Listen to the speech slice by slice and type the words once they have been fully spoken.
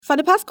For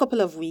the past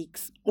couple of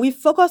weeks, we've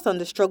focused on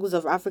the struggles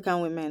of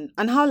African women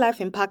and how life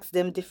impacts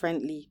them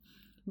differently.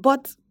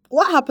 But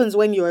what happens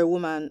when you're a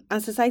woman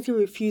and society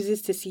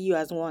refuses to see you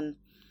as one?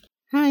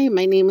 Hi,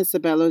 my name is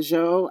Isabella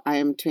Joe. I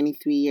am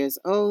 23 years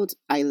old.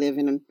 I live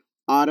in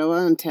Ottawa,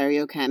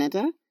 Ontario,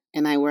 Canada,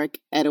 and I work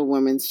at a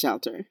women's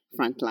shelter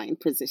frontline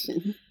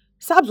position.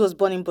 Sabs was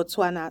born in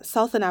Botswana,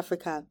 Southern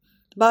Africa.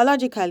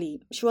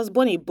 Biologically, she was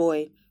born a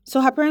boy,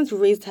 so her parents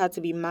raised her to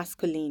be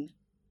masculine.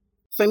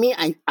 For me,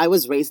 I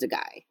was raised a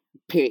guy,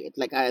 period.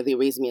 They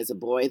raised me as a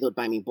boy. They would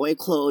buy me boy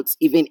clothes,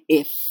 even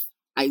if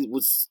I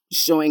was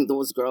showing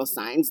those girl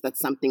signs. That's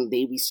something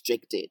they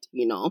restricted.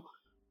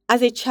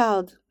 As a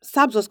child,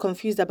 Sabs was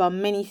confused about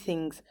many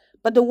things,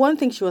 but the one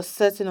thing she was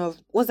certain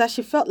of was that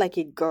she felt like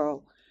a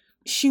girl.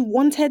 She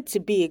wanted to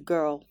be a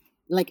girl.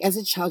 Like as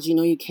a child,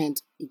 you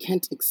can't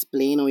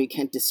explain or you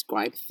can't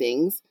describe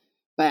things.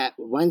 But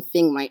one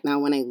thing right now,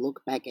 when I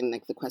look back and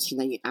like the question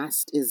that you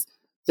asked is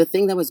the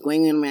thing that was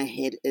going in my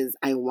head is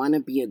I want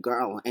to be a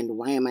girl, and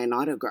why am I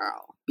not a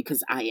girl?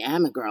 Because I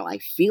am a girl. I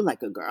feel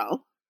like a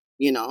girl.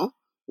 You know,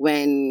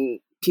 when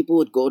people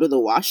would go to the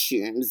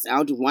washrooms, I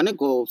would want to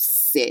go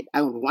sit.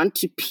 I would want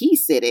to pee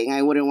sitting.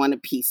 I wouldn't want to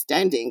pee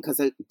standing because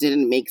it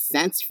didn't make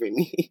sense for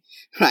me,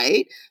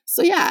 right?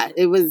 So yeah,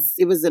 it was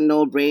a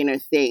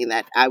no-brainer thing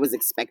that I was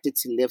expected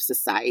to live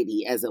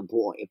society as a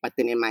boy. But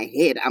then in my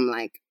head, I'm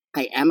like,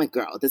 I am a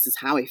girl. This is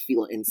how I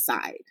feel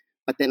inside.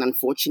 But then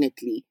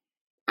unfortunately,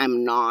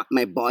 I'm not,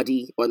 my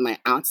body or my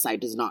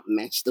outside does not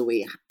match the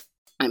way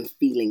I'm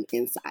feeling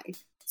inside.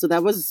 So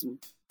that was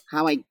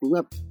how I grew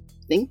up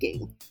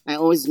thinking. I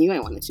always knew I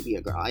wanted to be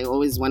a girl. I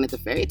always wanted the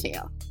fairy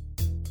tale.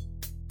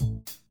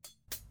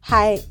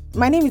 Hi,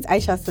 my name is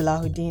Aisha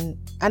Salahuddin,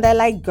 and I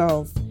like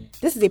girls.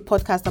 This is a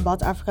podcast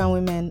about African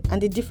women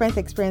and the different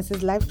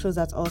experiences life throws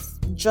at us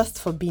just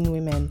for being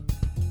women.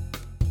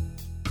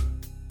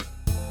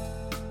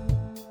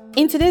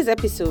 In today's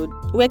episode,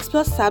 we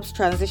explore Sab's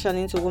transition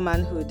into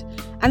womanhood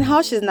and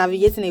how she's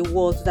navigating a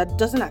world that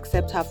doesn't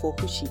accept her for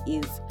who she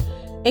is.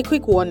 A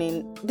quick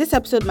warning, this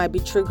episode might be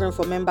triggering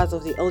for members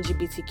of the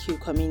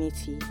LGBTQ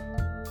community.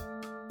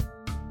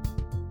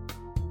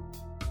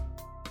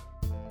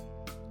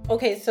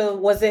 Okay, so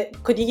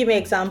could you give me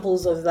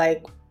examples of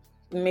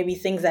maybe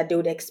things that they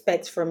would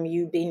expect from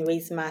you being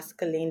raised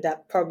masculine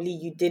that probably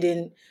you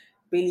didn't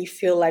really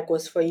feel like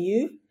was for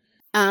you?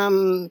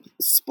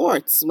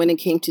 Sports. When it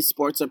came to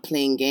sports or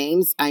playing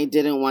games, I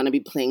didn't want to be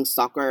playing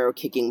soccer or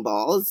kicking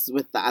balls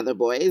with the other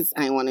boys.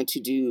 I wanted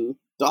to do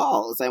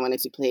dolls. I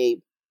wanted to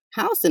play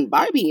house and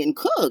Barbie and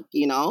cook.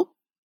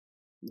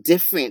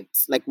 Different.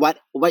 Like what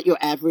your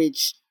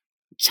average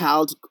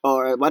child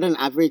or what an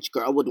average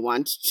girl would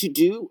want to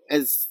do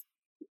as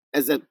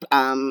a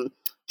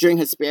during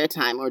her spare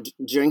time or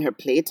during her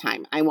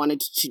playtime. I wanted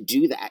to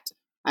do that.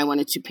 I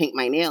wanted to paint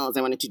my nails.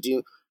 I wanted to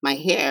do my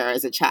hair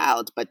as a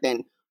child, but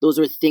then those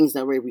were things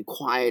that were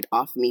required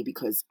of me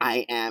because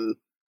I am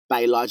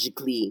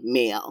biologically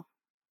male,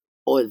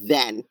 or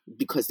then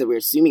because they were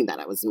assuming that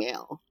I was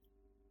male.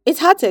 It's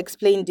hard to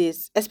explain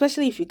this,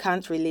 especially if you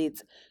can't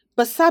relate.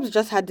 But Sabs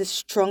just had this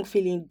strong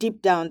feeling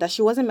deep down that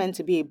she wasn't meant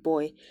to be a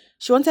boy.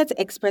 She wanted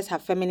to express her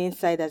feminine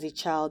side as a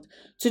child,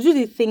 to do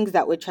the things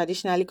that were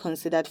traditionally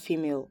considered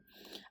female.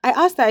 I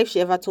asked her if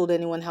she ever told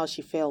anyone how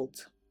she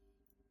felt.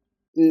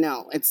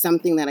 No, it's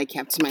something that I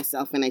kept to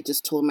myself, and I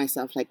just told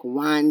myself, like,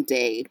 one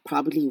day,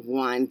 probably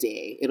one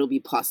day, it'll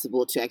be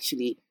possible to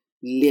actually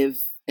live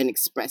and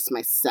express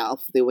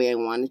myself the way I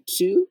wanted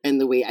to and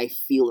the way I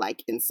feel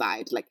like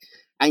inside. Like,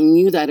 I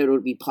knew that it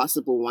would be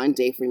possible one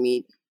day for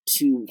me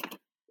to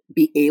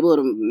be able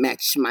to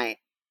match my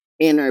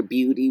inner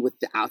beauty with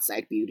the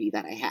outside beauty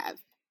that I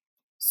have.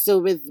 So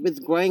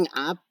with growing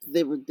up,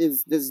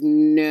 there's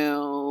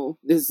no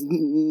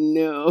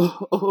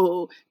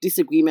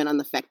disagreement on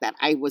the fact that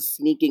I was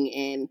sneaking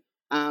in,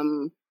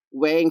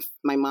 wearing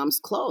my mom's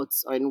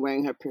clothes or in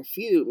wearing her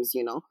perfumes.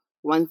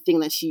 One thing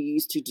that she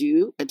used to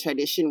do, a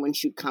tradition when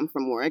she'd come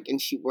from work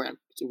and she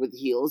worked with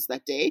heels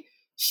that day,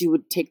 she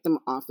would take them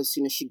off as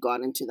soon as she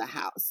got into the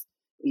house,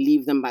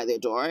 leave them by the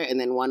door, and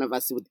then one of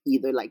us would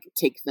either like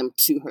take them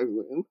to her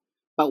room.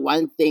 But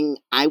one thing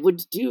I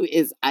would do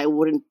is I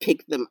wouldn't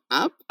pick them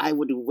up. I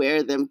would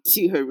wear them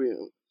to her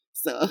room.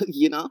 So,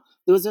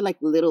 those are like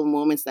little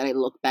moments that I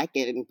look back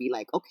at and be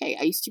like, okay,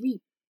 I used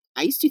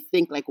to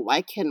think like,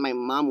 why can my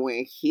mom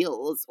wear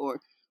heels?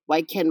 Or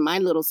why can my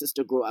little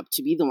sister grow up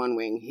to be the one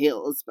wearing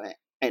heels,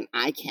 and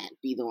I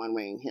can't be the one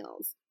wearing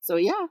heels? So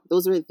yeah,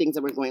 those are the things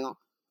that were going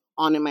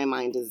on in my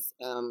mind as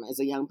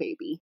a young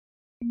baby.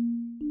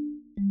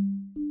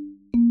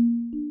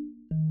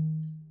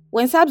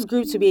 When Sabs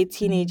grew to be a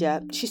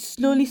teenager, she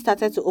slowly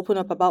started to open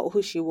up about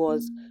who she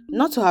was.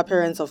 Not to her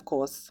parents, of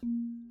course.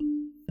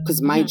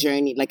 Because my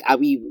journey,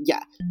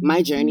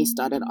 my journey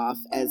started off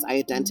as I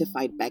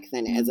identified back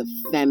then as a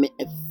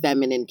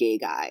feminine gay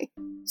guy.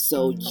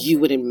 So you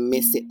wouldn't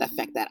miss it, the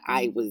fact that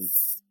I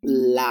was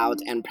loud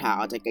and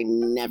proud, like I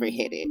never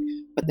hid it.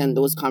 But then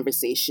those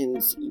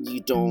conversations, you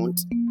don't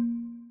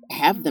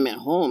have them at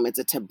home. It's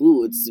a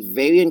taboo. It's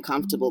very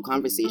uncomfortable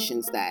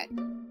conversations that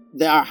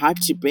they are hard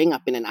to bring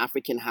up in an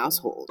African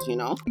household, you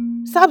know?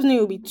 Sabs knew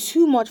it would be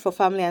too much for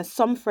family and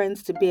some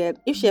friends to bear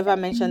if she ever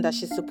mentioned that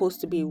she's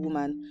supposed to be a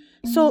woman.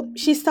 So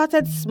she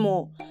started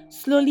small,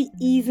 slowly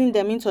easing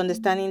them into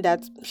understanding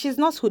that she's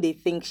not who they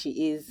think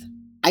she is.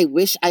 I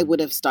wish I would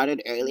have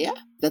started earlier.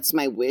 That's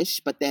my wish.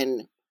 But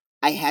then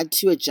I had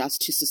to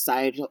adjust to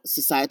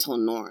societal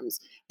norms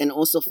and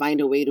also find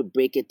a way to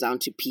break it down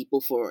to people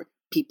for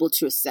people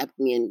to accept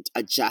me and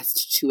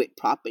adjust to it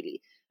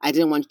properly. I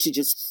didn't want to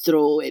just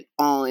throw it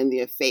all in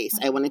their face.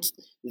 I wanted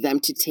them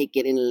to take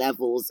it in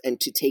levels and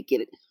to take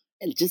it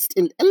just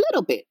in a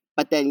little bit.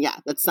 But then, yeah,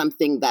 that's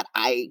something that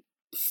I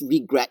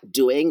regret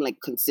doing, like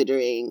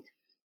considering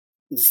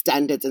the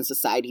standards in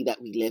society that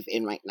we live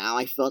in right now.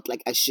 I felt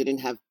like I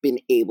shouldn't have been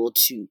able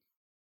to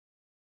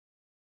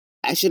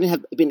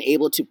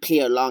play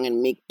along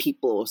and make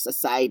people or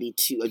society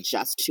to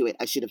adjust to it.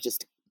 I should have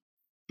just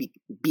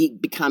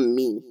become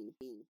me.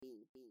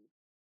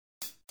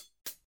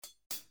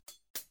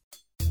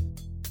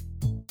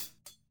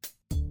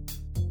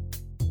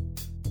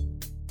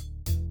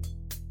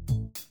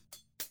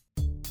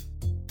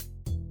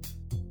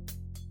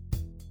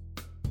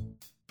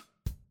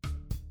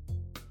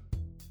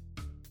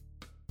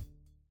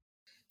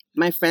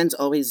 My friends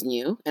always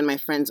knew, and my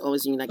friends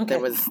always knew like there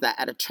was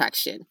that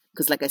attraction.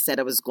 Because like I said,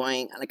 I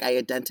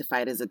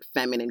identified as a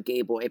feminine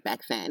gay boy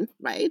back then,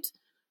 right?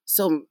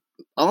 So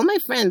all my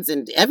friends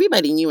and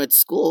everybody knew at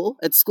school.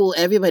 At school,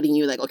 everybody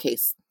knew like, okay,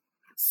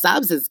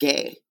 Sabs is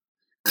gay.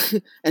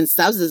 And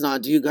Sabs does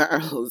not do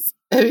girls.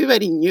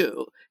 Everybody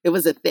knew. It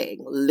was a thing,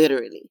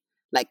 literally.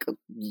 Like,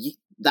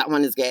 that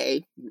one is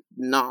gay.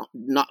 Not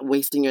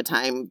wasting your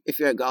time. If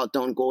you're a girl,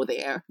 don't go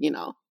there. You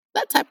know,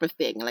 that type of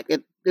thing. Like,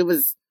 it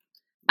was...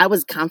 I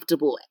was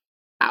comfortable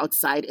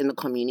outside in the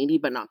community,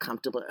 but not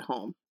comfortable at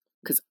home.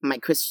 Because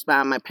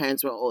my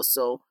parents were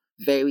also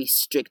very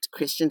strict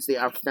Christians. They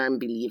are firm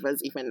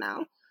believers even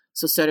now.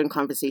 So certain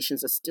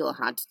conversations are still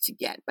hard to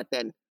get. But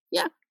then,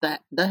 yeah,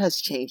 that has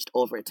changed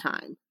over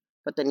time.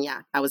 But then,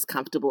 yeah, I was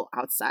comfortable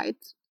outside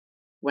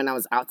when I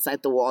was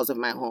outside the walls of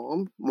my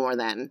home more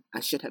than I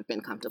should have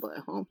been comfortable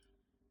at home.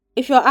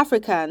 If you're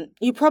African,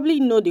 you probably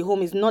know the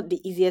home is not the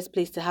easiest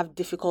place to have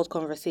difficult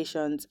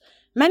conversations.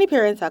 Many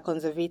parents are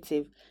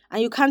conservative,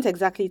 and you can't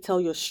exactly tell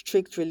your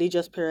strict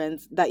religious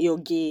parents that you're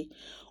gay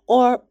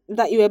or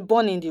that you were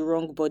born in the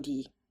wrong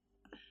body.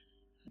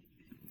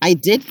 I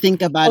did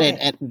think about it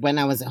Okay, when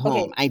I was at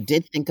home. okay. I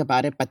did think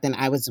about it, but then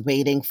I was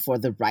waiting for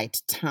the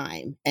right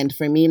time. And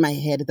for me, in my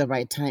head, the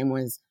right time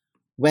was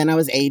when I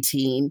was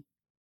 18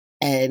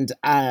 and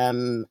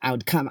I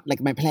would come,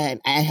 like my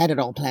plan, I had it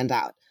all planned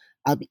out.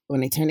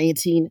 When I turn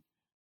 18,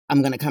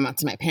 I'm going to come out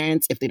to my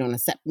parents. If they don't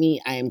accept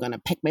me, I am going to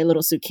pack my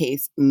little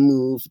suitcase,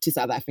 move to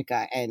South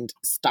Africa and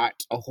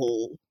start a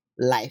whole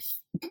life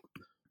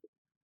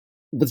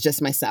with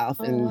just myself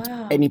Oh, and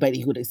wow.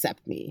 anybody who'd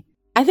accept me.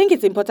 I think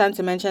it's important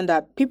to mention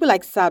that people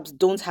like Sabs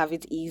don't have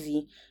it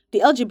easy. The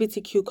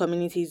LGBTQ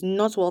community is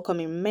not welcome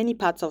in many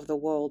parts of the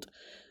world.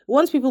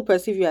 Once people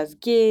perceive you as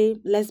gay,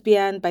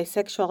 lesbian,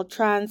 bisexual,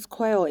 trans,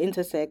 queer, or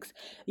intersex,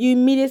 you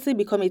immediately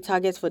become a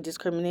target for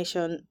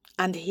discrimination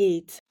and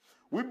hate.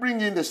 We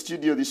bring in the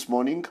studio this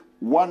morning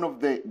one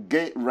of the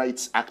gay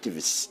rights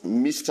activists,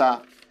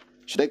 Mr.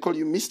 Should I call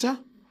you Mr?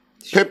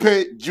 Sure.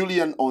 Pepe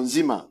Julian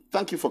Onzima.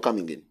 Thank you for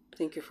coming in.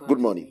 Thank you for Good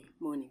having morning. me.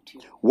 Morning to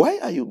you. Why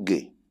are you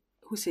gay?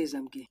 Who says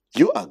I'm gay?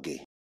 You are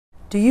gay.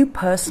 Do you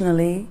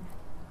personally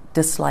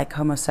dislike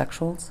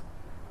homosexuals?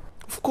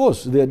 Of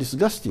course, they are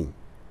disgusting.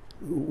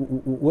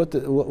 What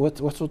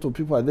sort of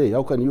people are they?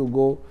 How can you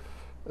go?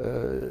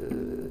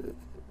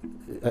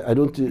 I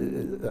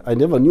don't. I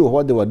never knew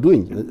what they were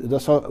doing.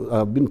 That's how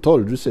I've been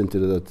told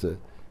recently that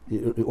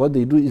what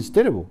they do is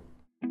terrible.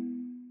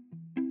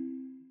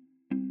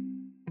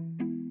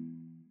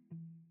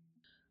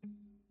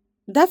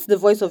 That's the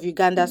voice of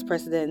Uganda's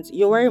president,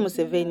 Yoweri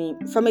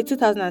Museveni, from a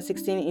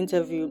 2016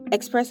 interview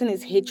expressing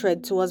his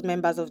hatred towards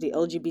members of the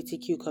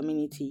LGBTQ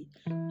community.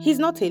 He's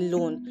not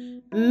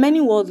alone.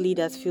 Many world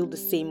leaders feel the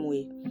same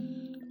way.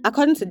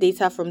 According to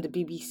data from the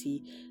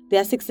BBC, there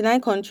are 69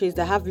 countries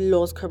that have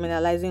laws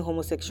criminalizing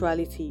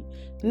homosexuality.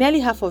 Nearly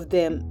half of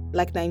them,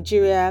 like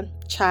Nigeria,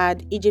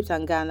 Chad, Egypt,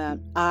 and Ghana,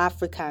 are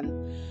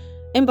African.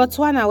 In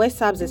Botswana, where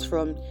Sabs is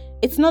from,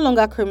 it's no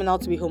longer criminal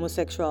to be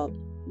homosexual,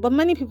 but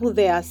many people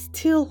there are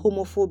still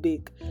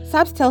homophobic.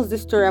 Sabs tells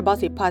this story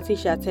about a party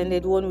she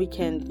attended one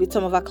weekend with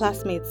some of her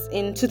classmates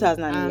in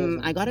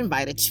 2011. I got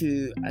invited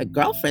to a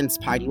girlfriend's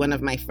party, one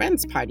of my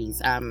friend's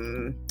parties,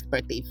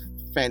 birthday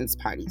friends'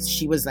 parties.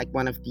 She was like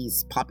one of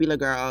these popular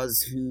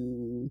girls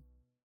who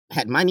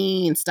had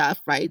money and stuff,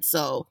 right?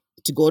 So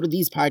to go to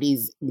these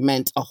parties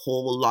meant a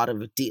whole lot of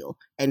a deal.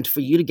 And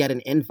for you to get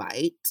an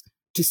invite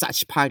to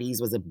such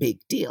parties was a big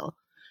deal,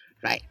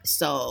 right?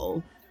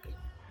 So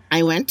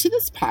I went to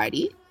this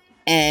party.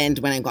 And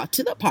when I got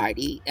to the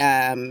party,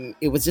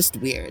 it was just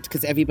weird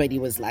because everybody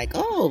was like,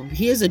 oh,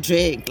 here's a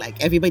drink. Like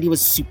everybody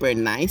was super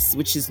nice,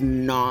 which is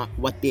not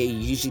what they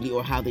usually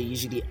or how they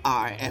usually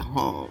are at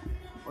home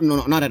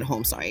no, not at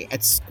home, sorry,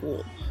 at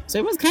school. So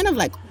it was kind of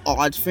like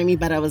odd for me,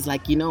 but I was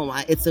like, you know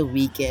what, it's a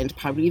weekend,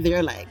 probably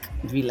they're like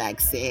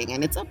relaxing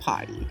and it's a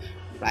party,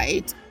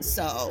 right?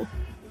 So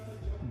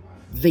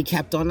they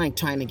kept on like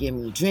trying to give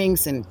me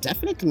drinks, and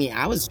definitely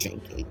I was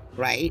drinking,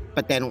 right?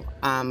 But then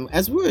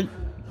as we were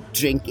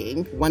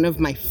drinking, one of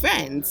my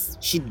friends,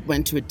 she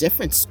went to a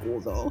different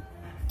school though,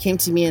 came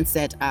to me and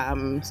said,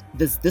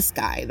 there's this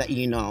guy that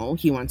you know,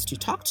 he wants to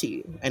talk to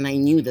you. And I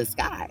knew this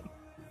guy.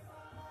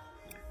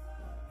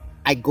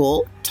 I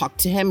go talk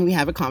to him, we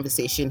have a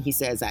conversation. He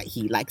says that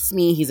he likes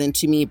me, he's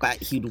into me, but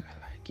he'd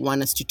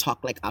want us to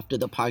talk like after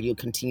the party, or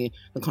continue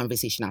the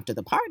conversation after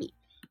the party.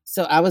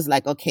 So I was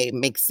like, okay,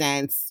 makes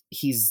sense.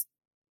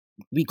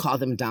 We call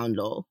them down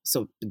low.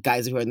 So the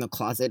guys who are in the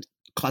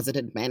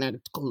closeted men are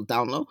called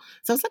down low.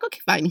 So I was like, okay,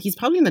 fine. He's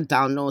probably in the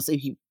down low, so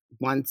he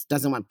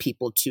doesn't want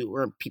people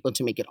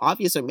to make it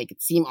obvious or make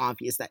it seem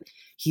obvious that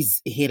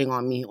he's hitting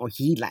on me or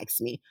he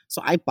likes me.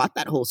 So I bought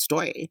that whole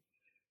story.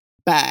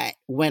 But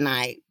when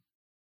I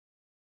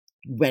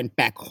went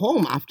back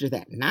home after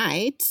that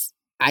night,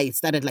 I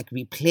started like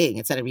replaying.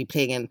 It started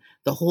replaying, and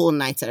the whole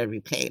night started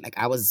replaying. Like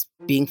I was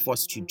being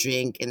forced to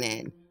drink, and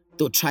then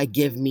they'll try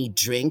give me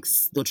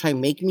drinks. They'll try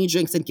make me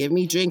drinks and give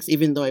me drinks,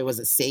 even though it was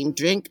the same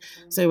drink.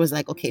 So it was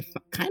like, okay,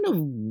 kind of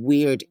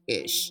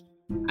weird-ish.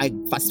 I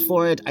fast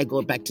forward, I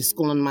go back to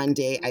school on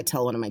Monday. I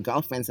tell one of my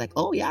girlfriends, like,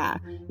 oh yeah,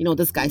 you know,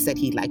 this guy said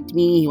he liked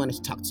me, he wanted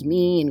to talk to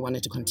me, and he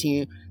wanted to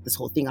continue this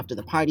whole thing after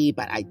the party,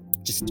 but I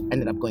just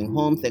ended up going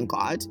home, thank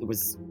God.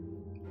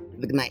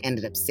 The night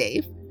ended up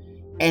safe.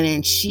 And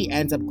then she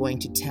ends up going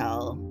to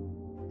tell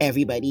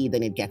everybody,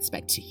 then it gets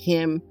back to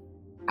him.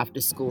 After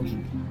school, he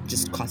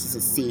just causes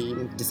a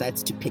scene,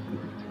 decides to pick me.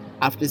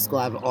 After school,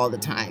 I have all the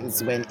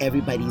times when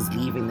everybody's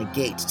leaving the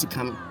gate to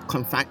come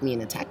confront me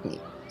and attack me.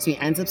 So he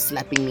ends up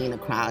slapping me in a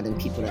crowd and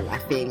people are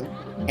laughing.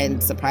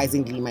 And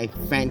surprisingly, my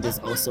friend is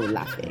also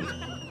laughing.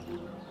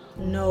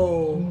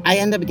 No. I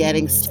end up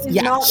getting, she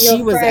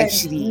was friend.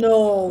 Actually.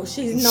 No,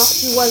 she's not.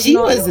 She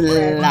was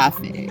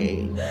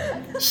laughing.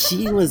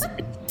 She was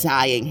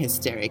dying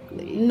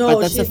hysterically. No,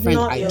 but that's the friend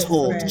I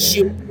told. Friend.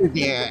 She wasn't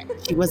there.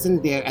 She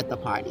wasn't there at the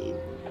party.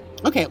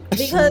 Okay,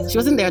 because she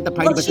wasn't there at the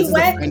party, but this is the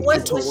friend I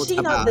told was she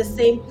about. Not the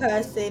same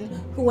person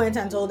who went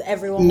and told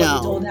everyone what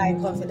you told her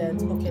in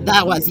confidence? Okay,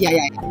 that was yes,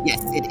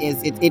 it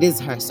is. It is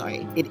her.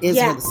 Sorry, it is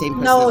her, the same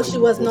person. No, she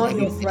was not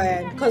your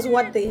friend. Because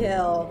what the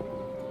hell?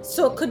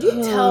 So could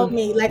you tell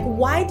me, like,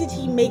 why did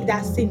he make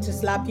that scene to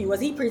slap you? Was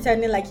he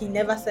pretending like he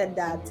never said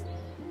that?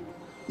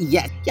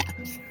 Yeah.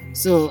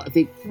 So I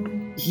think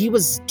he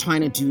was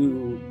trying to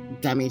do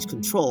damage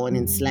control, and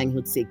in slang he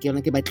would say,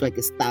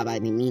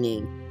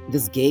 meaning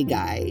this gay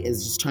guy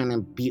is just trying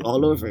to be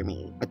all over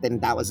me. But then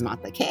that was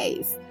not the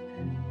case.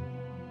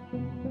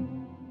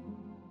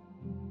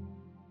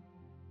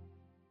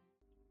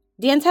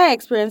 The entire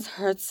experience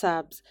hurt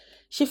Sabs.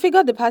 She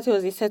figured the party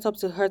was a setup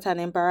to hurt and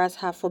embarrass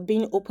her for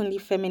being openly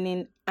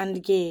feminine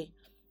and gay.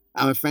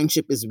 Our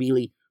friendship is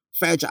really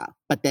fragile,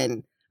 but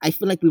then I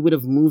feel like we would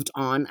have moved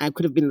on. I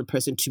could have been the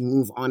person to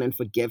move on and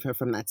forgive her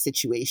from that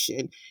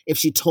situation if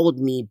she told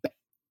me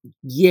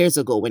years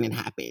ago when it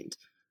happened.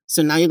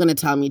 So now you're going to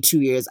tell me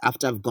 2 years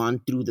after I've gone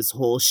through this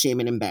whole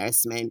shame and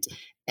embarrassment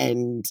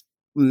and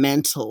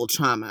mental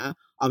trauma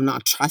of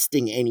not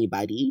trusting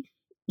anybody,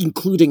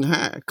 including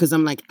her, because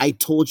I'm like, I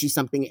told you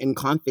something in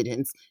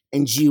confidence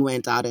and you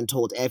went out and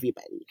told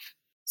everybody.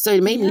 So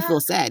it made me feel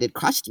sad. It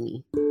crushed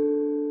me.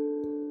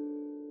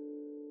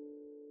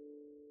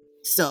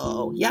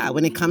 So yeah,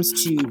 when it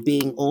comes to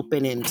being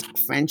open and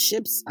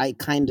friendships, I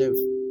kind of,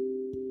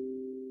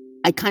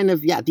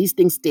 these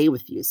things stay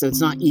with you. So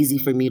it's not easy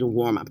for me to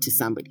warm up to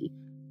somebody.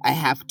 I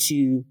have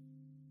to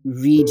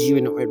read you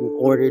in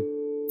order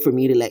for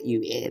me to let you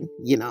in,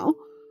 you know?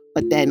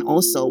 But then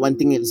also one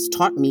thing it's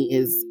taught me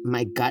is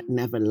my gut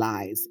never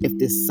lies. If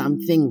there's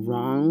something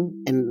wrong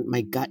and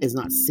my gut is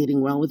not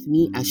sitting well with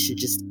me, I should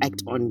just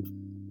act on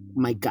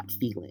my gut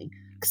feeling.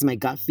 Because my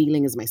gut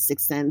feeling is my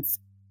sixth sense,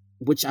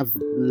 which I've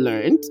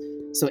learned.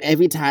 So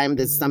every time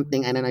there's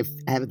something and then I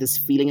have this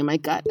feeling in my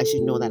gut, I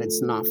should know that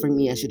it's not for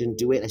me. I shouldn't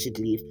do it. I should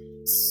leave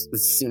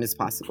as soon as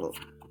possible.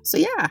 So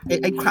yeah,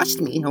 it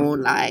crushed me. I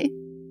won't lie.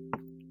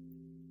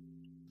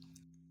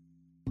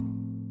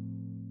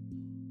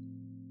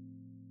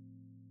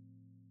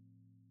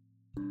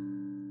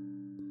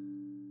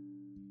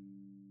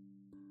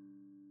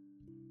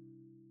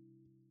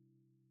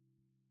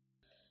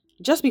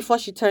 Just before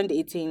she turned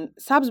 18,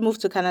 Sabs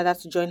moved to Canada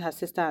to join her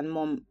sister and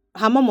mom.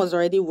 Her mom was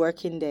already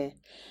working there.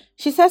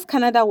 She says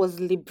Canada was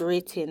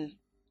liberating.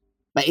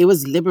 But it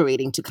was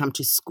liberating to come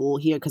to school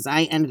here because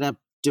I ended up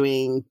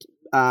doing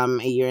a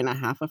year and a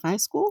half of high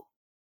school.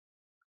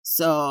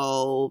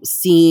 So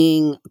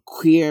seeing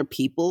queer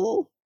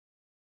people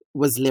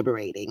was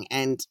liberating.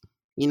 And,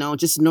 you know,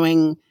 just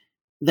knowing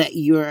that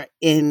you're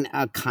in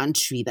a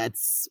country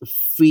that's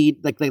free,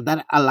 like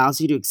that allows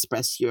you to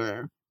express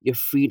your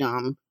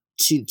freedom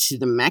to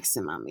the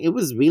maximum. It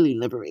was really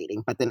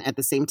liberating. But then at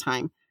the same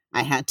time,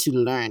 I had to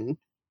learn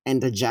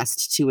and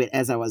adjust to it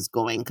as I was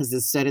going because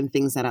there's certain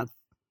things that I'll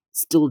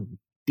still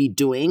be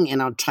doing,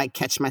 and I'll try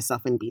catch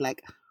myself and be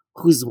like,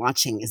 who's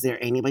watching? Is there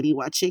anybody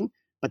watching?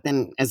 But then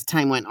as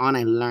time went on,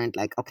 I learned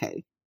like,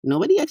 okay,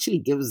 nobody actually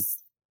gives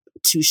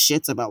two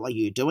shits about what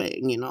you're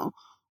doing, you know?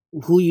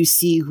 Who you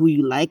see, who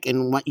you like,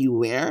 and what you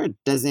wear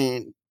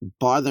doesn't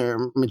bother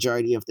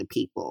majority of the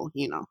people,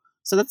 you know?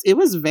 So it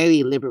was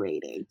very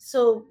liberating.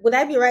 So, would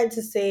I be right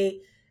to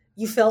say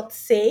you felt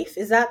safe?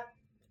 Is that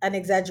an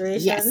Yes,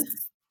 exaggeration?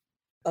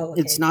 Oh,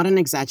 it's okay. not an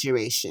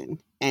exaggeration.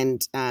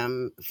 And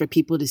for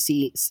people to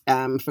see,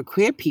 for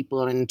queer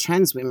people and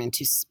trans women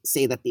to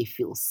say that they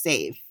feel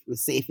safe,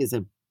 safe is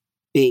a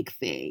big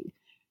thing,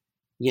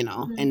 you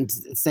know. Mhm. And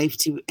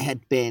safety had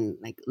been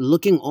like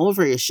looking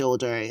over your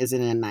shoulder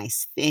isn't a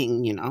nice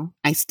thing, you know.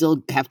 I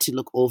still have to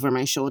look over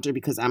my shoulder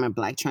because I'm a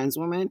Black trans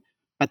woman,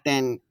 but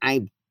then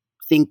I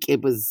think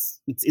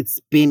it's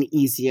been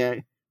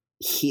easier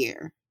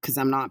here because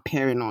I'm not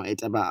paranoid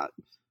about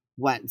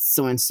what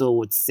so and so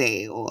would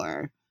say,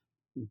 or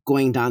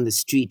going down the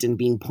street and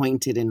being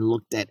pointed and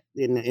looked at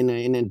in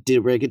a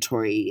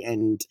derogatory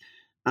and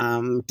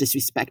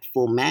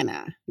disrespectful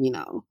manner, you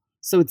know.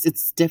 So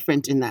it's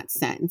different in that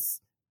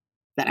sense,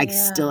 that I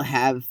still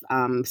Yeah.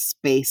 have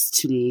space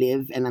to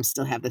live, and I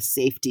still have the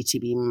safety to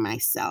be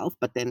myself.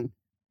 But then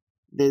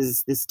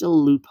there's still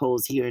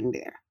loopholes here and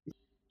there.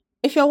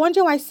 If you're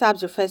wondering why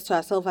Sabs refers to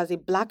herself as a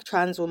Black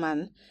trans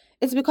woman,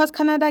 it's because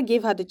Canada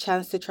gave her the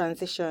chance to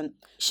transition.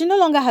 She no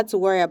longer had to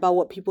worry about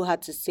what people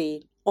had to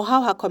say or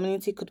how her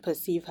community could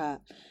perceive her.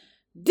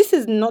 This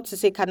is not to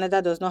say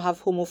Canada does not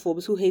have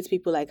homophobes who hate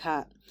people like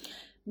her.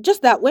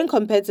 Just that when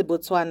compared to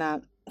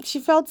Botswana, she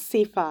felt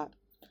safer.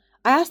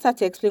 I asked her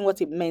to explain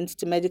what it meant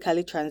to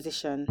medically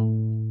transition.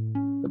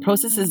 The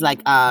process is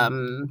like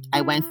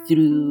I went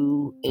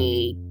through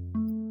a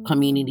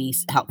community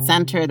health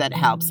center that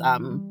helps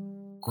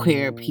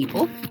queer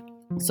people.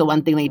 So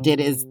one thing they did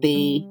is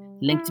they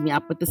linked me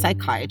up with the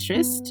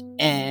psychiatrist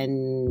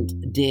and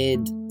did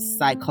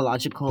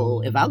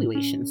psychological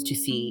evaluations to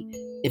see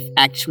if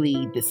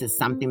actually this is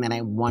something that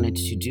I wanted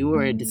to do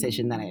or a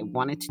decision that I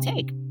wanted to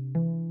take.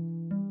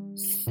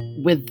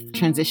 With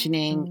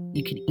transitioning,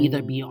 you could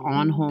either be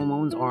on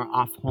hormones or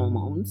off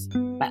hormones,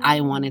 but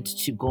I wanted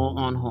to go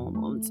on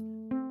hormones.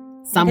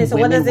 Okay, so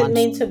what does it want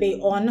mean to be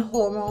on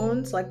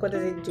hormones? Like, what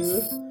does it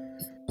do?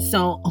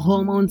 So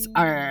hormones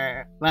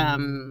are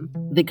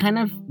they kind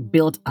of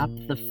build up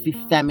the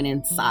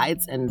feminine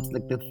sides and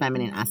like the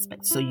feminine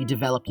aspects. So you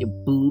develop your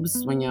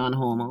boobs when you're on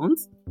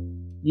hormones.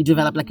 You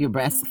develop like your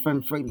breasts.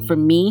 For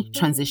me,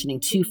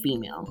 transitioning to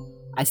female,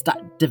 I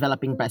start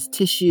developing breast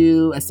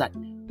tissue.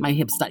 My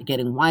hips start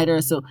getting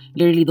wider. So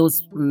literally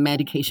those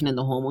medication and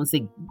the hormones,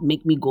 they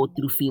make me go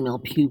through female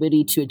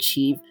puberty to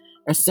achieve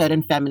a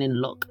certain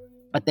feminine look.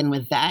 But then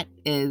with that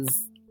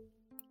is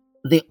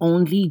they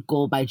only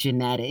go by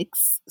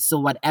genetics. So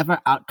whatever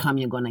outcome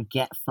you're going to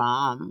get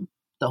from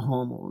the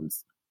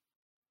hormones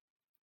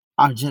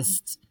are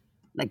just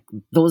like,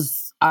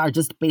 those are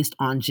just based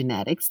on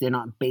genetics. They're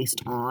not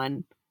based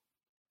on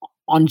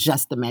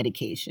just the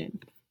medication.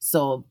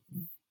 So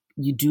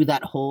you do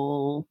that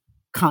whole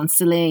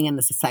counseling and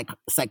the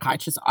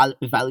psychiatrist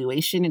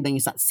evaluation, and then you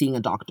start seeing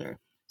a doctor.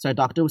 So a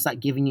doctor will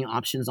start giving you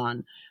options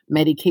on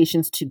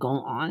medications to go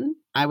on.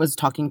 I was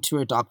talking to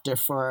a doctor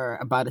for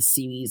about a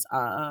series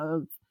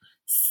of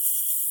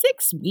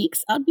 6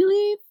 weeks, I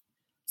believe.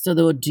 So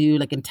they would do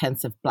like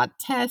intensive blood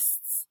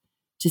tests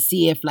to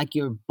see if like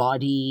your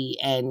body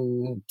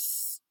and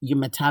your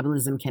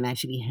metabolism can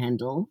actually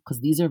handle,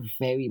 because these are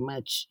very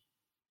much,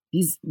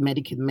 these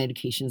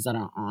medications that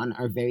are on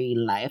are very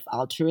life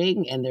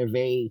altering, and they're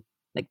very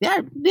like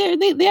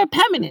they're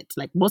permanent.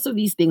 Like most of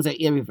these things are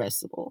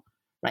irreversible,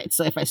 right?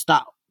 So if I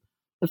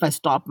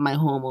stop my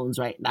hormones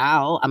right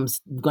now, I'm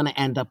gonna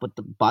end up with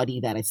the body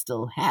that I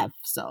still have.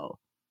 So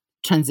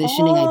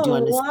transitioning, I do Oh, wow.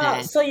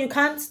 understand. So you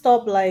can't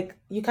stop,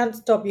 you can't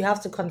stop. You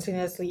have to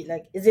continuously,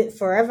 like, is it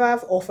forever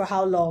or for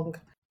how long?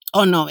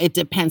 Oh no, it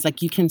depends.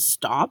 Like you can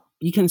stop.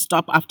 You can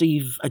stop after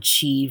you've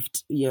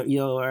achieved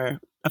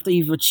your after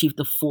you've achieved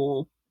the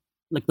full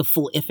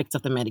effects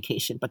of the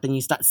medication. But then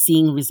you start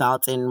seeing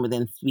results in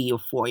within 3 or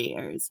 4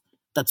 years.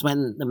 That's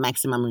when the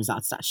maximum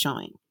results start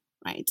showing,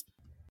 right?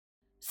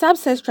 Sab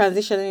says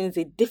transitioning is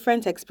a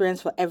different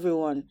experience for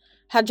everyone.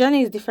 Her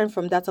journey is different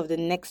from that of the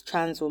next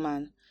trans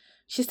woman.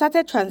 She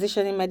started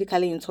transitioning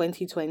medically in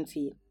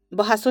 2020,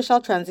 but her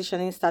social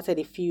transitioning started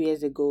a few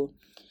years ago.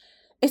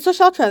 A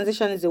social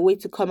transition is a way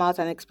to come out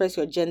and express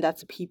your gender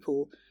to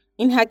people.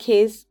 In her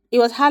case, it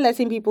was her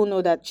letting people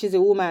know that she's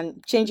a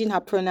woman, changing her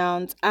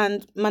pronouns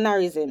and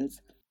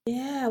mannerisms.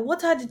 Yeah,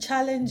 what are the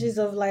challenges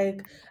of,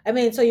 like, I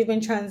mean, so you've been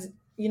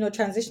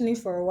transitioning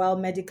for a while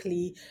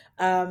medically.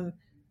 Um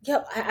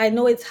yeah, I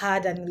know it's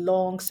hard and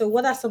long. So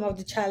what are some of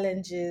the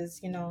challenges?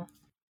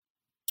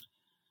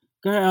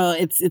 Girl,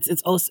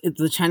 it's also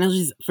the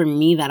challenges for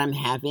me that I'm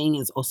having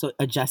is also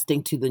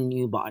adjusting to the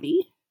new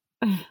body.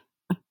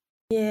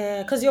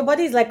 Yeah, because your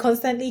body is like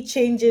constantly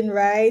changing,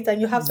 right? And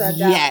you have to adapt.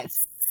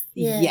 Yes.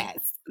 Yeah. Yes.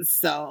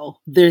 So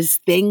there's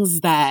things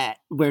that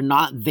were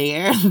not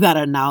there that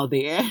are now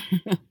there.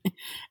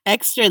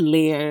 Extra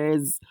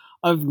layers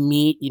of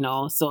me,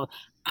 So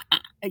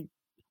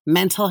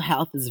mental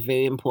health is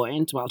very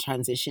important while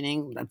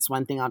transitioning. That's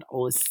one thing I'd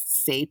always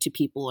say to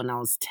people and I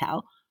always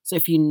tell. So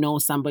if you know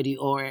somebody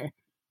going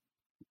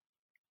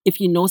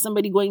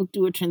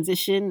through a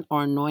transition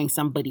or knowing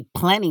somebody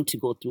planning to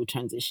go through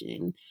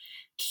transitioning,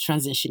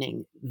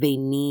 they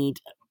need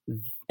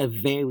a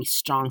very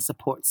strong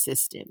support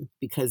system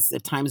because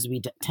at times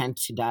we tend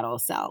to doubt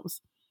ourselves.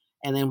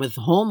 And then with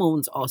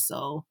hormones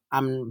also,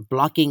 I'm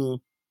blocking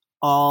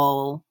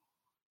all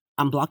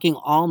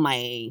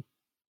my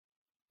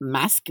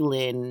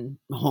masculine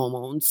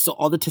hormones. So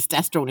all the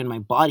testosterone in my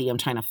body, I'm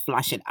trying to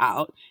flush it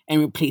out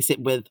and replace it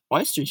with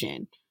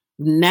estrogen.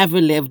 Never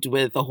lived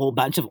with a whole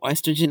bunch of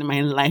estrogen in my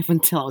life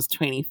until I was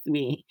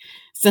 23.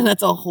 So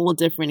that's a whole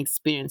different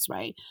experience,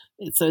 right?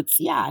 So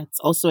it's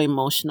also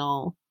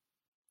emotional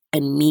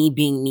and me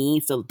being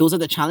me. So those are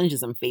the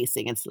challenges I'm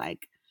facing. It's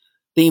like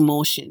the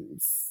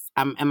emotions.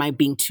 Am I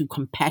being too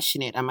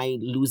compassionate? Am I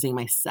losing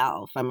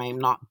myself? Am I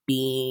not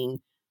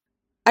being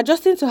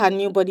Adjusting to her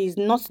new body is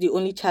not the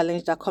only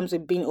challenge that comes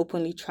with being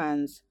openly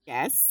trans.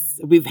 Yes,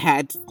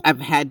 I've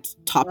had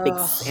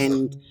topics, Ugh.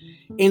 and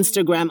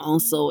Instagram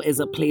also is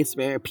a place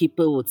where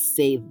people would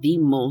say the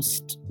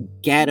most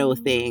ghetto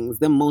things,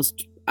 the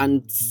most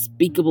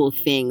unspeakable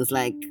things.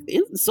 Like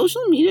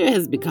social media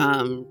has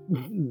become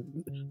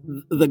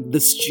the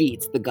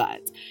streets, the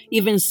guts,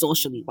 even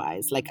socially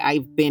wise. Like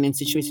I've been in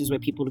situations where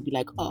people would be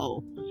like,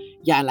 "Oh,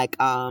 yeah, like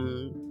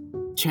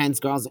trans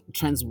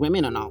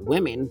women are not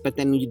women," but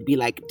then you'd be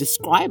like,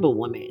 describe a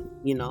woman.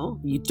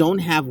 You don't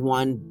have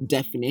one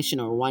definition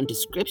or one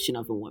description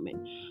of a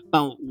woman,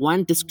 but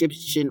one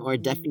description or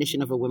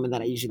definition of a woman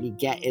that I usually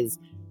get is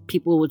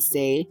people would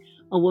say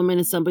a woman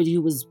is somebody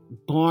who was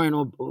born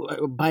or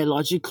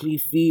biologically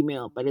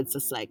female, but it's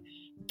just like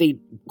they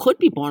could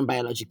be born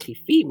biologically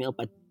female,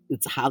 but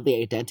it's how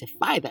they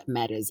identify that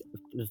matters.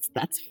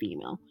 That's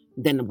female.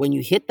 Then when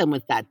you hit them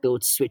with that, they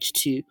would switch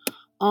to,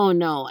 oh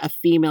no, a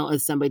female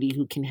is somebody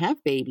who can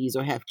have babies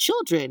or have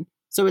children.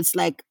 So it's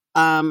like,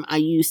 are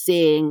you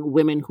saying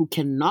women who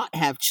cannot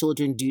have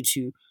children due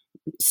to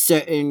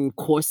certain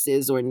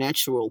courses or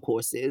natural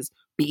courses,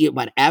 be it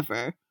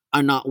whatever,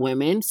 are not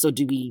women? So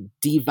do we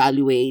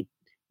devalue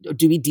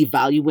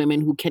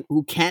women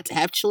who can't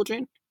have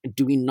children?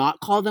 Do we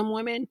not call them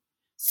women?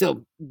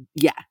 So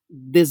yeah,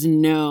 there's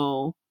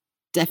no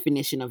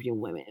definition of your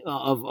women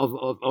of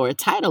or a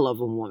title of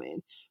a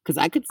woman, because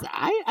I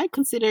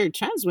consider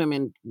trans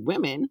women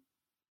women.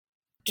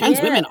 Trans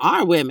Yeah. women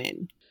are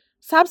women.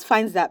 Sabs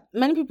finds that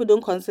many people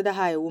don't consider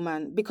her a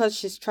woman because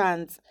she's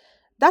trans.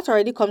 That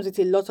already comes with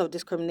a lot of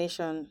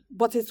discrimination,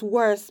 but it's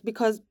worse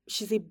because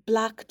she's a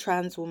black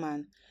trans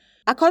woman.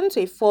 According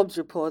to a Forbes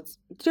report,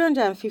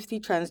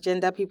 350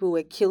 transgender people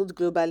were killed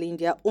globally in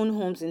their own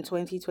homes in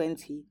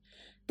 2020.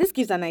 This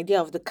gives an idea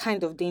of the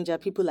kind of danger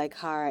people like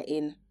her are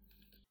in.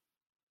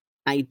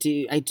 I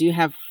do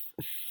have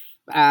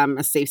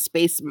a safe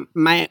space.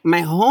 My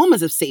home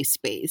is a safe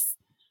space.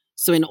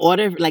 So in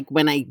order, like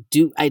when I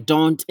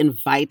don't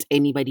invite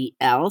anybody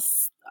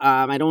else.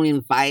 I don't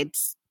invite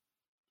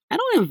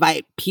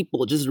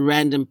people, just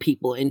random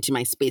people, into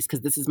my space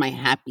because this is my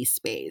happy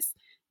space.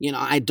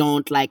 I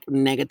don't like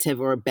negative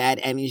or bad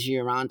energy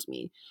around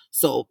me.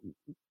 So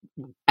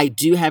I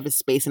do have a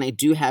space and I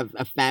do have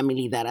a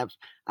family that I've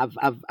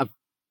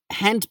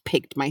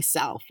handpicked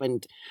myself.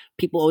 And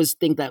people always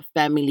think that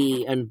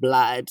family and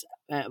blood,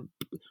 and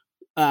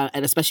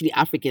especially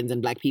Africans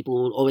and Black people,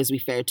 will always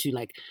refer to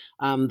like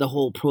the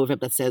whole proverb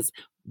that says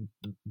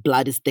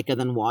blood is thicker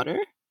than water,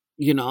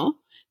 you know,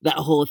 that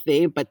whole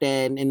thing. But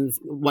then, and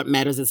what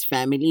matters is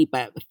family,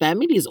 but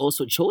family is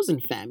also chosen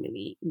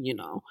family,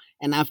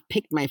 and I've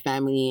picked my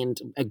family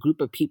and a group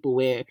of people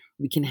where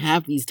we can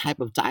have these type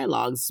of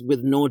dialogues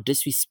with no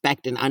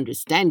disrespect and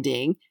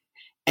understanding,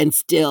 and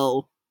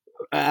still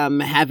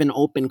have an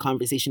open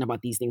conversation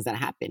about these things that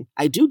happen.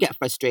 I do get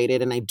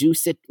frustrated and I do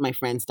sit my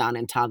friends down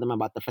and tell them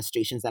about the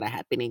frustrations that are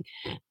happening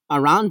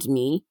around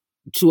me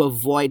to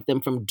avoid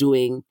them from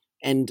doing,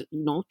 and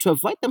to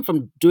avoid them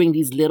from doing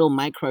these little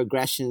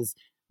microaggressions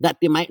that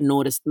they might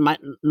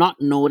not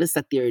notice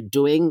that they're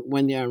doing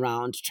when they're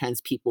around trans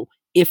people,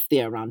 if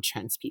they're around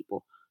trans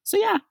people. So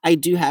yeah, I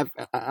do have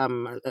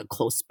a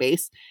close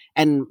space,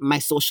 and my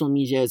social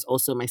media is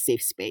also my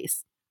safe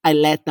space. I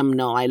let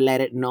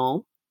it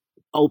know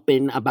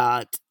open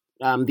about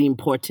the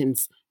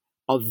importance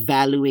of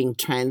valuing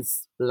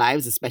trans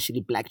lives, especially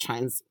Black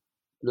trans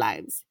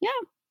lives. Yeah.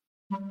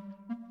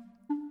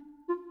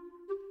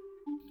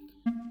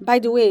 By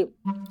the way,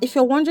 if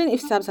you're wondering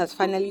if Sabs has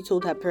finally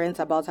told her parents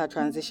about her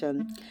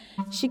transition,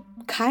 she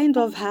kind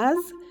of has.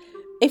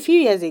 A few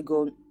years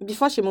ago,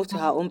 before she moved to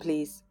her own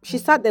place, she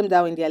sat them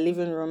down in their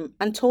living room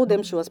and told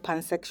them she was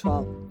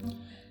pansexual.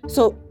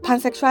 So,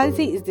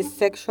 pansexuality is the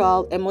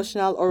sexual,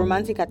 emotional, or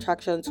romantic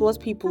attraction towards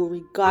people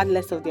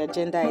regardless of their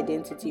gender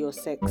identity or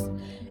sex.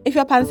 If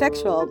you're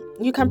pansexual,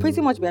 you can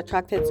pretty much be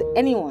attracted to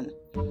anyone.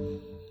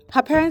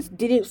 Her parents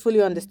didn't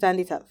fully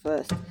understand it at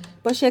first,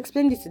 but she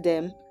explained it to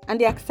them and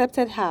they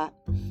accepted her.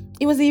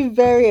 It was a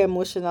very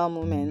emotional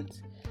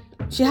moment.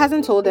 She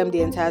hasn't told them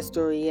the entire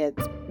story yet,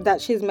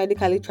 that she's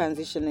medically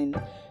transitioning.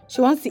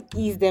 She wants to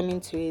ease them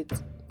into it.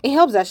 It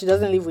helps that she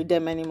doesn't live with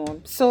them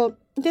anymore, so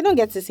they don't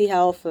get to see her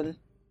often.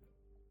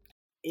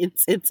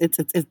 It's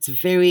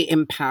very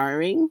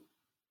empowering.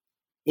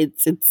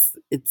 It's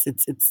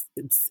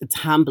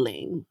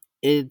humbling.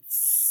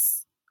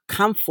 It's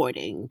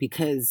comforting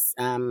because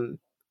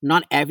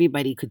not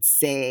everybody could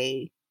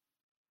say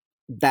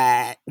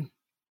that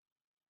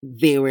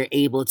they were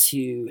able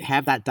to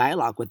have that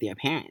dialogue with their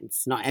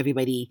parents. Not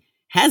everybody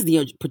has the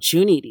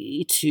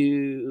opportunity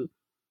to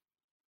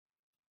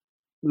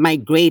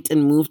migrate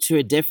and move to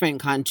a different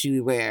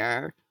country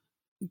where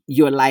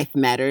your life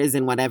matters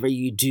and whatever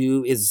you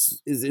do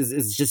is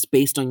just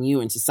based on you,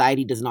 and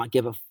society does not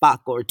give a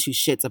fuck or two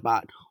shits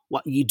about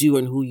what you do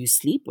and who you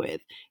sleep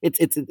with.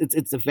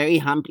 It's a very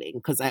humbling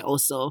because I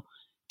also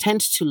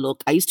tend to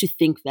look. I used to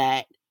think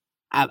that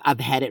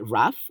I've had it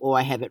rough or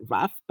I have it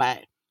rough,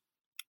 but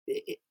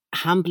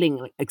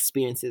humbling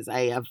experiences.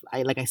 I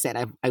like I said,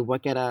 I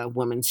work at a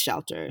women's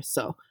shelter,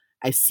 so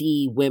I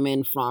see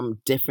women from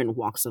different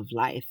walks of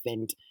life,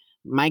 and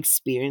my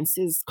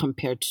experiences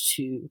compared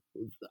to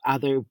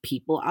other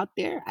people out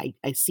there, I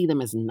see them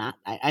as not.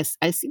 I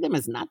see them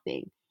as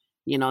nothing.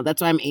 You know,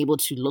 that's why I'm able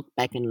to look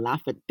back and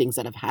laugh at things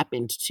that have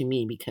happened to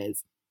me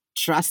because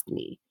trust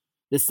me,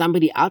 there's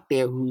somebody out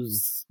there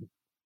who's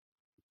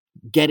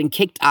getting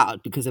kicked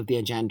out because of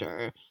their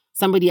gender.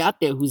 Somebody out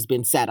there who's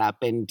been set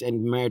up and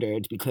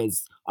murdered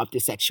because of their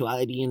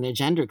sexuality and their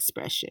gender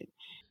expression.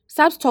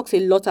 Sabs talks a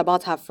lot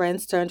about her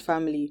friends turned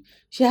family.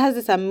 She has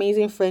this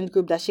amazing friend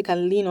group that she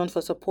can lean on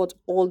for support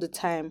all the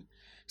time.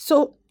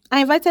 So I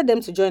invited them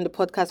to join the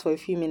podcast for a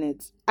few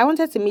minutes. I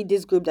wanted to meet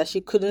this group that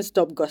she couldn't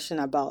stop gushing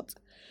about.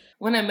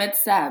 When I met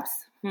Sabs,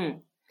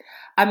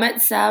 I met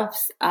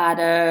Sabs at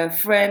a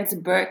friend's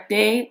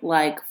birthday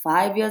like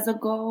 5 years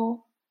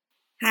ago.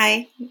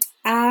 Hi.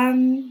 I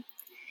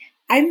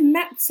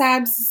met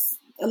Sabs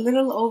a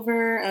little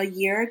over a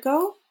year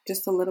ago,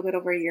 just a little bit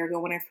over a year ago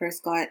when I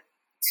first got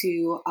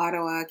to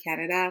Ottawa,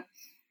 Canada.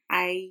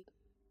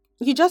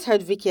 You just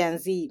heard Vicky and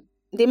Z.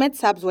 They met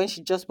Sabs when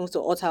she just moved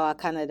to Ottawa,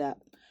 Canada.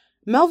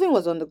 Melvin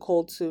was on the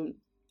call too.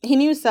 He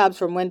knew Sabs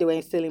from when they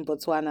were still in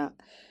Botswana.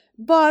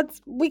 But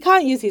we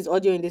can't use his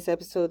audio in this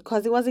episode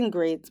because it wasn't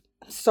great.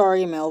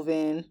 Sorry,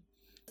 Melvin.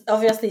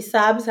 Obviously,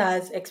 Sabs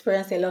has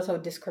experienced a lot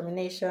of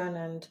discrimination,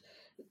 and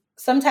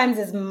sometimes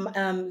it's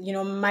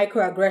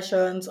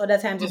microaggressions, other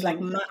times it's like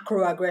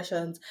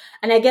macroaggressions.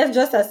 And I guess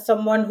just as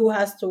someone who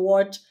has to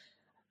watch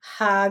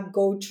her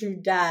go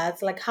through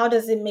that, like, how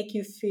does it make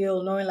you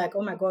feel knowing like,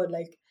 oh my god,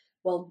 like,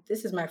 well,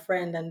 this is my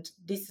friend and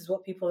this is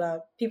what people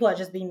are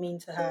just being mean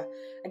to her?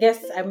 I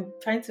guess I'm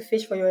trying to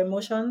fish for your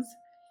emotions.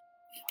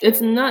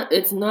 It's not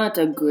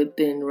a good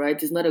thing,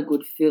 right? It's not a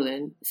good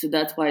feeling. So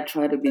that's why I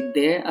try to be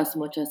there as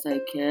much as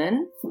I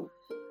can.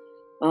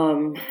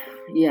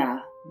 Yeah.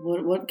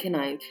 What can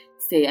I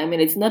say? I mean,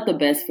 it's not the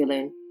best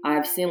feeling.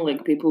 I've seen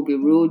like people be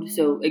rude.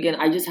 So again,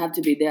 I just have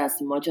to be there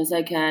as much as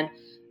I can.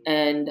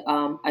 And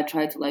I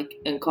try to like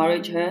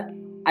encourage her.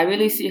 I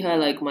really see her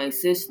like my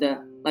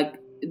sister. Like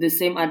the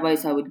same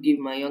advice I would give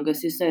my younger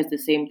sister is the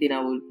same thing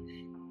I would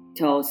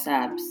tell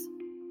Sabs.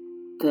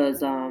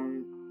 Because a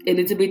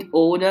little bit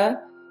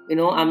older, you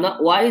know, I'm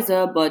not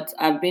wiser, but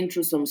I've been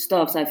through some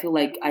stuff. So I feel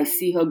like I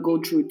see her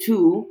go through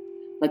too.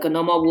 Like a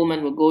normal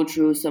woman will go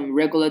through some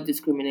regular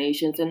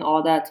discriminations and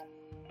all that.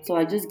 So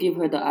I just give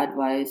her the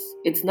advice.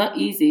 It's not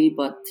easy,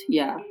 but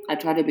yeah, I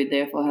try to be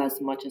there for her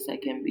as much as I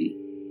can be.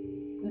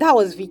 That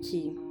was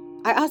Vicky.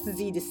 I asked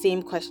Z the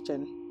same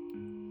question.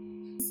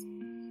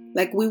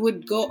 Like we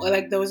would go,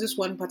 like there was this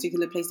one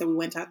particular place that we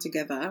went out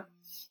together,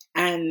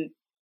 and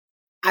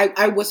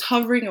I was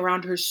hovering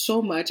around her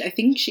so much. I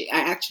think I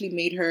actually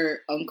made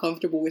her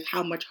uncomfortable with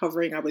how much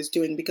hovering I was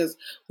doing because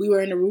we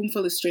were in a room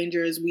full of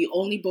strangers. We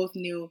only both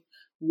knew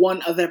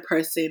one other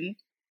person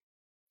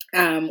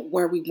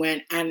where we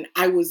went, and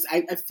I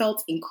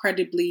felt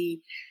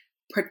incredibly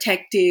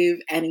protective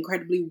and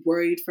incredibly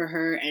worried for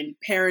her and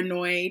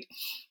paranoid.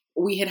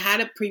 We had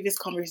a previous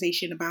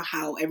conversation about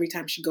how every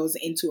time she goes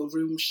into a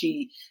room,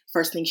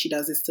 first thing she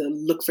does is to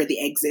look for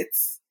the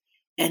exits,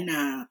 and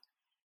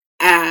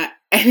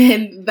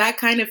then that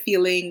kind of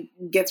feeling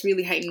gets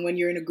really heightened when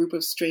you're in a group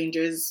of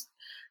strangers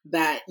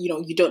that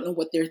you don't know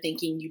what they're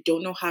thinking, you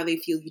don't know how they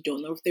feel, you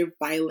don't know if they're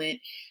violent.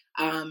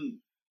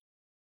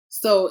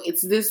 So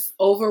it's this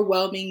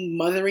overwhelming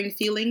mothering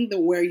feeling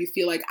where you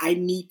feel like I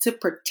need to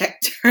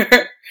protect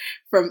her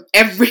from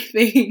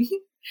everything.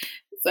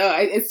 So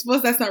I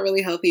suppose that's not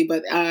really healthy,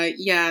 but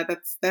yeah,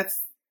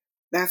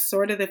 that's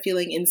sort of the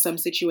feeling in some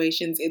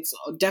situations. It's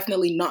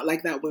definitely not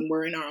like that when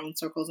we're in our own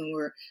circles and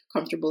we're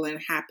comfortable and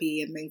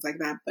happy and things like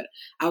that. But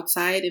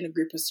outside in a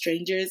group of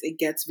strangers, it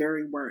gets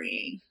very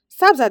worrying.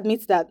 Sabs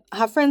admits that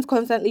her friends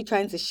constantly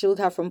trying to shield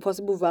her from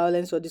possible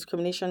violence or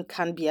discrimination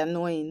can be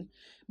annoying.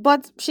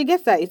 But she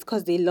gets that it's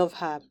because they love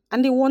her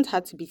and they want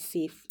her to be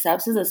safe.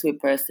 Sabs is a sweet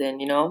person,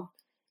 you know.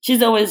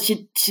 She's always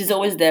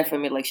there for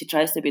me. Like she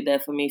tries to be there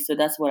for me. So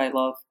that's what I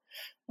love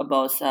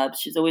about Sabs.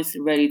 She's always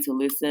ready to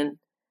listen,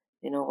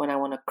 you know, when I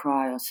want to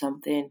cry or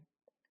something.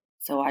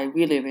 So I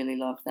really, really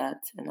love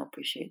that and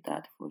appreciate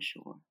that for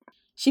sure.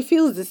 She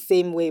feels the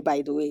same way,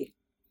 by the way.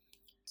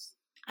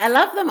 I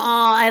love them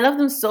all. I love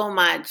them so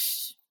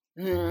much.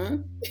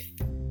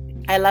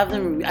 I love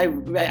them. I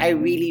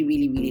really,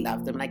 really, really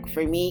love them. Like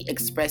for me,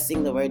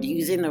 expressing the word,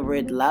 using the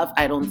word love,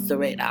 I don't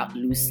throw it out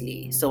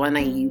loosely. So when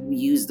I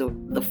use the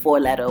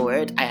 4-letter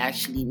word, I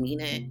actually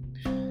mean it.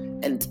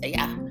 And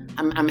yeah,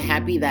 I'm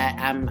happy that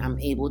I'm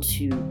able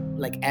to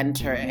like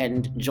enter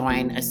and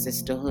join a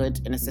sisterhood,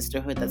 and a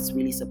sisterhood that's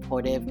really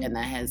supportive and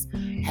that has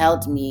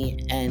held me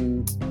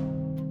and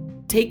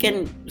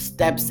taken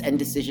steps and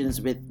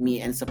decisions with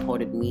me and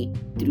supported me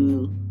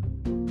through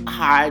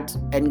hard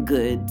and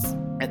good,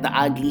 and the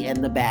ugly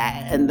and the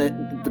bad, and the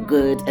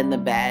good and the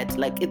bad.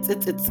 Like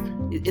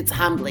it's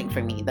humbling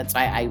for me. That's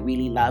why I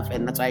really love,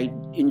 and that's why I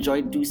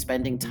enjoy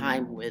spending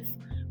time with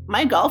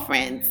my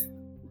girlfriends.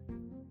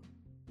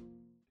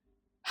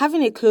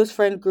 Having a close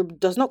friend group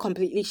does not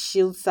completely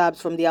shield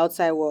Sabs from the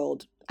outside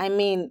world. I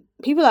mean,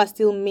 people are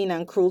still mean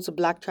and cruel to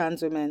black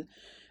trans women.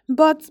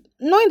 But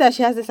knowing that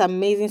she has this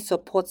amazing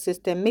support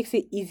system makes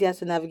it easier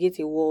to navigate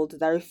a world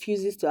that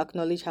refuses to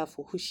acknowledge her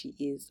for who she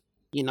is.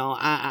 You know,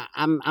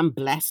 I'm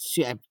blessed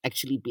to have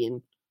actually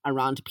been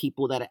around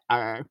people that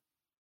are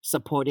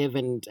supportive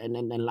and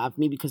love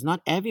me, because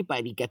not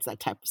everybody gets that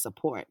type of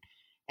support.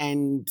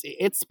 And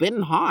it's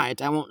been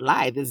hard, I won't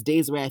lie. There's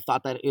days where I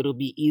thought that it'll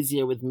be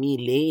easier with me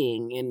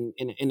laying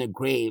in a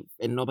grave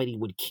and nobody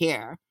would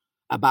care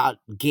about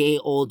gay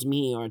old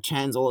me or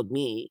trans old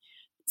me.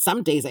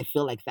 Some days I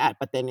feel like that,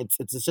 but then it's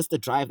just a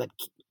drive that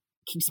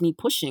keeps me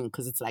pushing,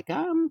 because it's like,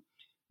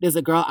 there's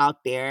a girl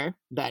out there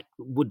that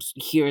would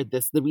hear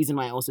this. The reason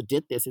why I also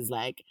did this is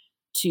like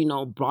to, you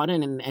know,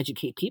 broaden and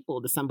educate people.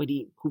 There's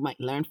somebody who might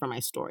learn from my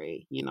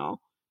story, you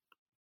know.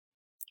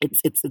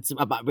 It's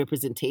about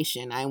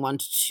representation. I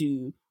want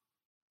to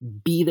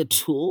be the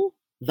tool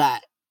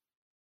that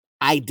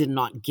I did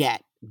not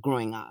get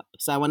growing up.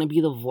 So I want to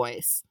be the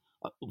voice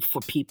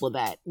for people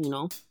that, you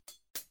know,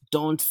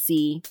 don't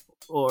see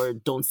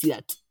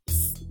that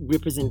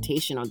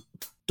representation or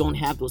don't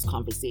have those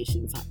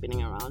conversations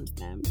happening around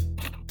them.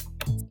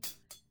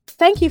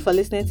 Thank you for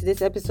listening to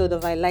this episode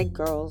of I Like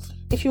Girls.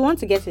 If you want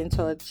to get in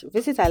touch,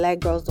 visit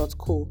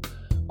ilikegirls.co.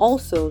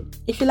 Also,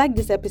 if you like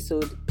this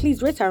episode,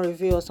 please rate and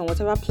review us on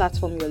whatever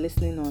platform you're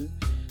listening on.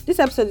 This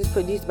episode is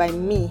produced by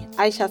me,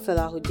 Aisha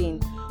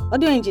Salahuddin.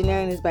 Audio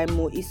engineering is by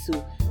Mo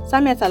Isu.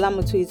 Samia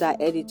Talamutu is our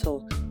editor.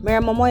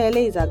 Miriam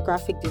Momoyele is our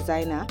graphic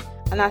designer.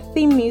 And our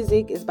theme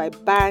music is by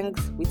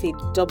Bangs with a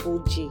double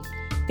G.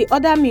 The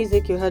other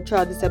music you heard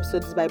throughout this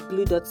episode is by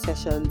Blue Dot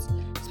Sessions.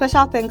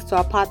 Special thanks to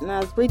our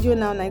partners, Radio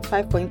Now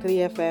 95.3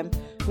 FM,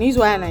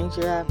 Newswire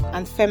Nigeria,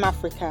 and Fem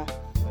Africa.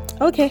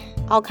 Okay,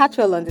 I'll catch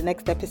you all on the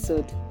next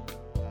episode.